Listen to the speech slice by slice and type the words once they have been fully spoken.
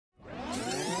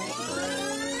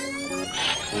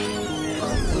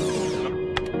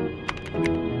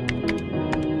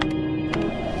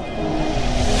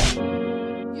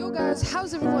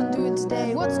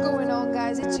What's going on,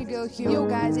 guys? It's your girl here. Yo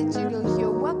guys, it's your girl here.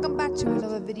 Welcome back to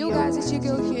another video. Yo guys, it's your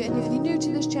girl here, and if you're new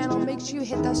to this channel, make sure you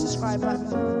hit that subscribe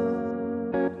button.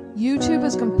 YouTube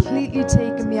has completely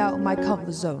taken me out of my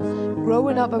comfort zone.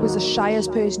 Growing up, I was the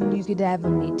shyest person you could ever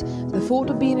meet. The thought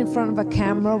of being in front of a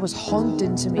camera was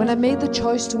haunting to me. When I made the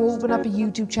choice to open up a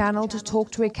YouTube channel to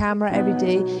talk to a camera every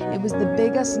day, it was the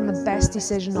biggest and the best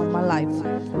decision of my life.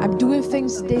 I'm doing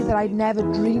things today that I'd never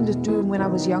dreamed of doing when I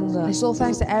was younger. And so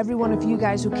thanks to every one of you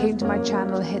guys who came to my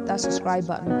channel and hit that subscribe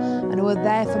button, and who were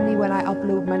there for me when I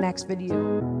upload my next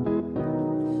video.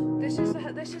 This is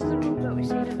the room that we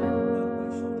see him in.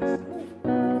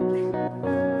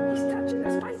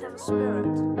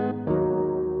 Spirit.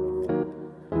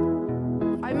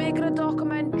 I'm making a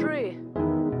documentary.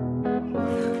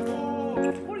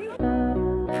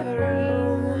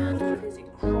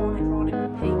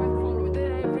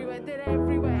 Did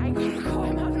everywhere. I gotta go.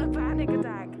 I'm having a panic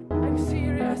attack. I'm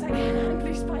serious. I can't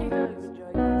handle spiders.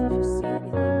 Enjoy, guys. If you see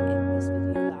anything in this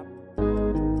video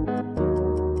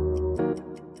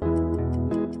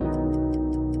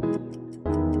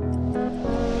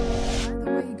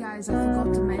I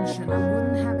forgot to mention, I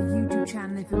wouldn't have a YouTube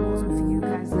channel if it wasn't for you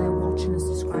guys there watching and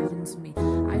subscribing to me.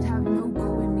 I'd have no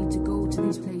go in me to go to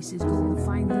these places, go and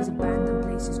find these abandoned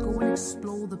places, go and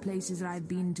explore the places that I've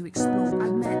been to explore.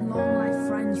 I've met long life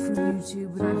friends through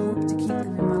YouTube, and I hope to keep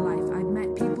them in my life. I've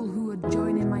met people who are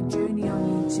joining my journey on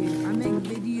YouTube. I make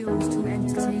videos to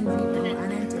entertain people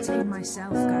and entertain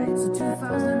myself, guys. So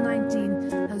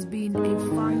 2019 has been a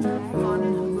fun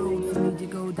road for me to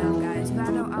go down, guys. We've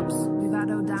had our ups, we've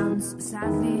had our downs.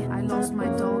 Sadly, I lost my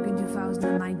dog in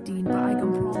 2019, but I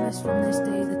can promise from this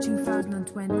day that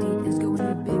 2020 is going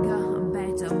to be bigger and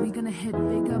better. We're going to hit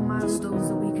bigger milestones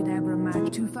than we could ever imagine.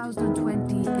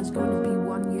 2020 is going to be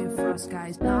 1 year for us,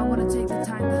 guys. Now I want to take the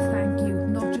time to thank you,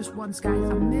 not just once, guys,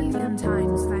 a million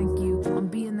times thank you on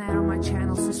being there on my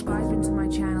channel, subscribing to my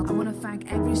channel. I want to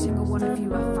thank every single one of you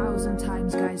 1,000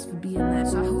 times, guys, for being there.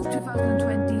 So I hope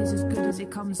 2020 is as good as it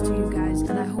comes to you guys,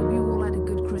 and I hope you all had a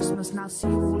good Christmas, and I'll see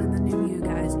you all in the new year,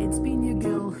 guys. It's been your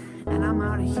girl, and I'm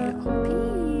out of here.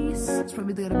 Peace. It's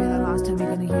probably gonna be the last time you're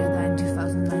gonna hear that in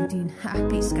 2019.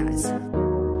 Peace, guys.